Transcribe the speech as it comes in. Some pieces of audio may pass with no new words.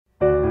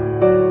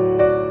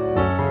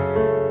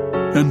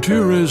And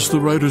here is the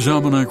Writer's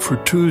Almanac for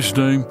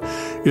Tuesday.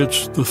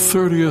 It's the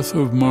 30th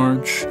of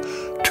March,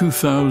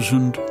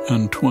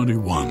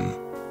 2021.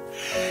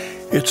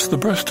 It's the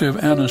birthday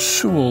of Anna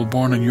Sewell,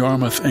 born in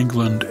Yarmouth,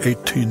 England,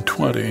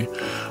 1820,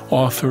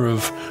 author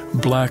of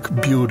Black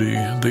Beauty,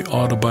 the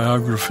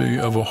autobiography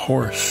of a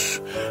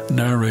horse,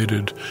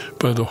 narrated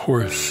by the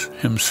horse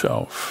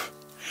himself.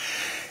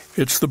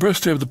 It's the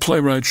birthday of the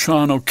playwright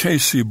Sean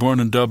O'Casey, born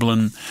in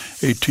Dublin,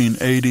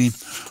 1880,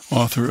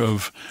 author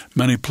of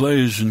many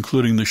plays,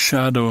 including The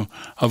Shadow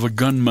of a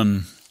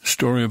Gunman,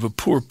 story of a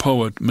poor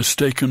poet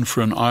mistaken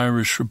for an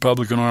Irish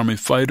Republican Army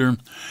fighter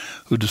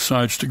who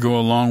decides to go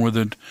along with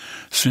it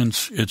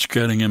since it's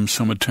getting him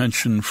some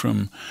attention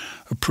from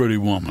a pretty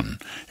woman.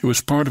 It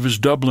was part of his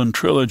Dublin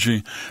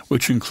trilogy,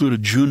 which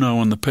included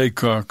Juno and the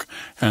Paycock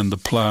and The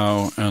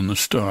Plough and the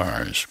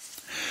Stars.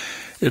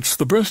 It's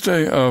the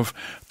birthday of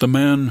the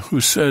man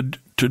who said,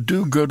 to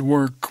do good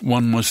work,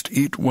 one must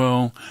eat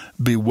well,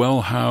 be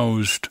well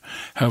housed,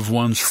 have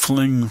one's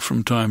fling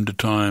from time to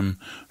time,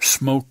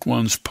 smoke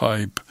one's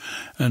pipe,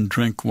 and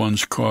drink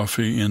one's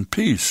coffee in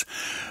peace.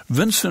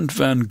 Vincent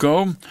van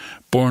Gogh,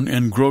 born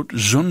in Groot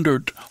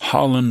Zundert,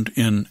 Holland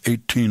in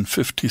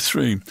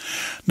 1853.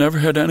 Never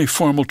had any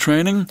formal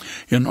training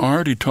in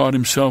art. He taught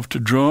himself to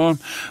draw,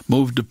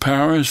 moved to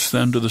Paris,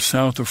 then to the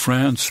south of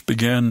France,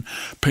 began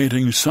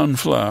painting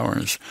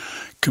sunflowers,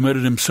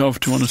 committed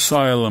himself to an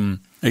asylum.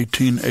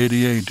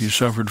 1888, he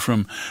suffered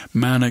from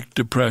manic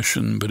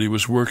depression, but he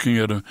was working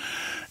at an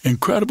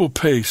incredible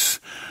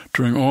pace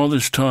during all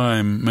this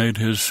time, made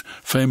his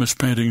famous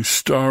painting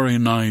Starry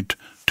Night.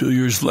 2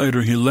 years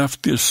later, he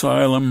left the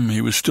asylum. He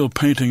was still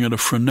painting at a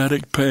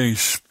frenetic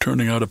pace,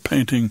 turning out a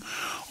painting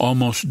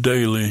almost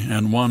daily,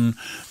 and one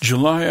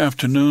July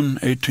afternoon,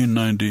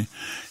 1890,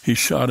 he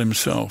shot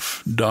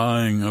himself,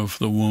 dying of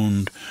the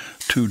wound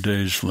 2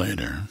 days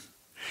later.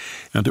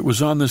 And it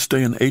was on this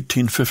day in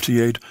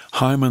 1858,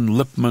 Hymen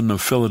Lipman of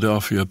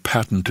Philadelphia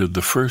patented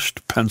the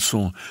first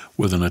pencil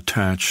with an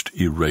attached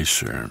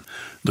eraser,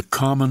 the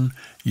common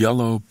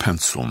yellow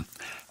pencil,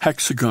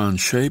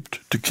 hexagon-shaped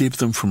to keep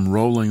them from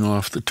rolling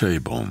off the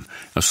table.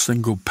 A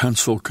single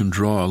pencil can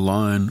draw a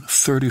line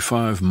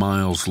 35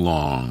 miles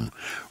long,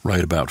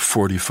 write about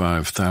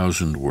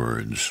 45,000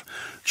 words.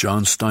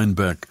 John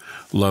Steinbeck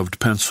loved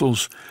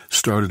pencils,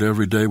 started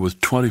every day with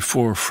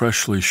 24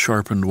 freshly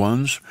sharpened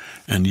ones,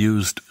 and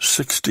used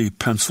 60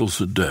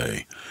 pencils a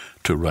day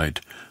to write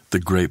The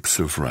Grapes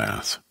of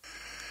Wrath.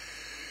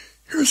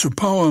 Here's a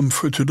poem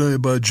for today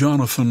by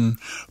Jonathan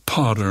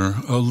Potter,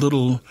 a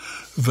little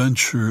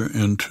venture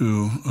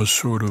into a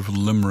sort of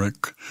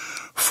limerick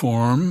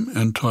form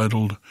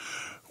entitled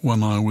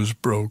When I Was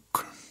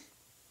Broke.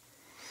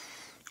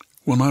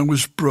 When I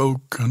was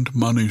broke and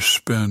money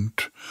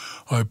spent,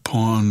 I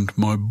pawned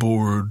my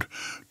board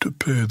to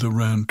pay the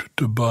rent,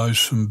 to buy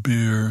some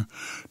beer,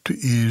 to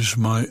ease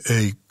my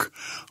ache.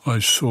 I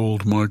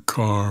sold my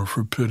car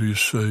for pity's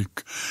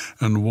sake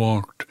and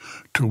walked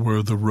to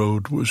where the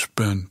road was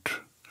bent.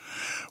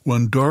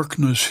 When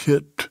darkness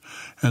hit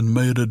and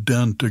made a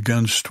dent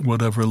against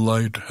whatever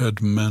light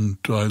had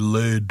meant, I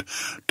laid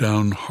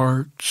down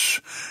hearts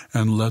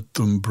and let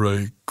them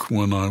break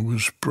when I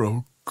was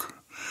broke.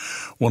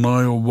 When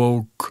I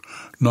awoke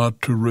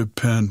not to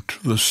repent,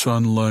 the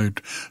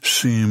sunlight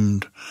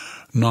seemed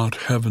not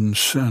heaven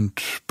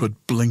sent,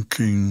 but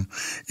blinking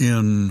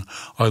in,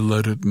 I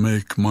let it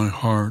make my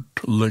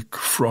heart lick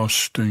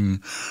frosting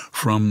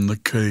from the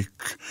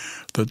cake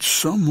that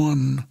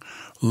someone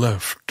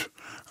left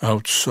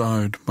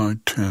outside my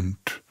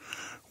tent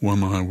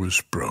when I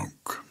was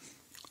broke.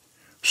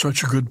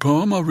 Such a good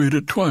poem, I'll read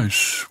it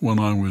twice. When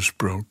I was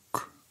broke.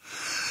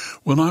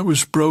 When I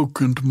was broke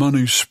and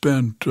money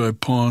spent, I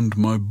pawned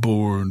my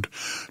board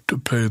to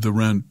pay the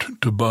rent,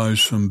 to buy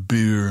some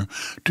beer,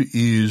 to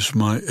ease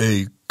my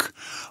ache.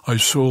 I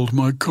sold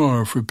my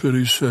car for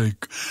pity's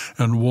sake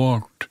and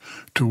walked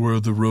to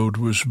where the road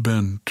was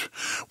bent.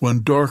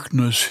 When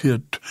darkness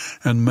hit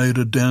and made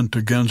a dent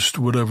against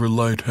whatever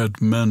light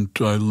had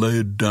meant, I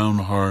laid down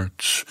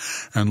hearts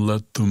and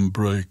let them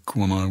break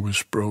when I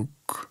was broke.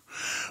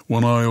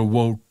 When I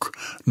awoke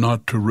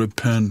not to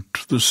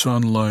repent, the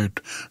sunlight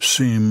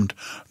seemed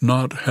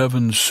not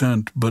heaven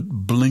sent, but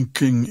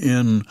blinking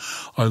in,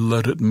 I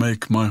let it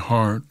make my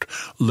heart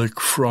lick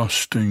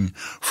frosting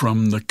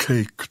from the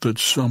cake that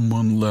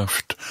someone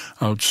left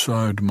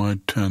outside my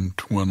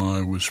tent when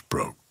I was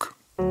broke.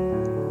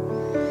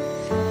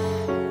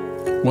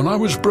 When I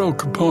Was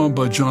Broke, a poem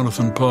by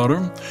Jonathan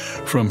Potter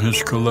from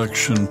his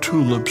collection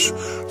Tulips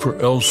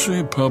for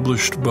Elsie,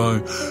 published by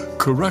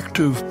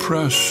Corrective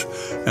Press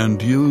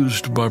and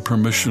used by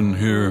permission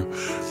here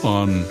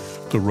on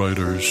the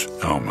Writer's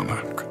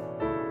Almanac.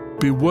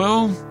 Be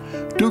well,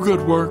 do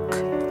good work,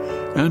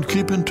 and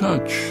keep in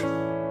touch.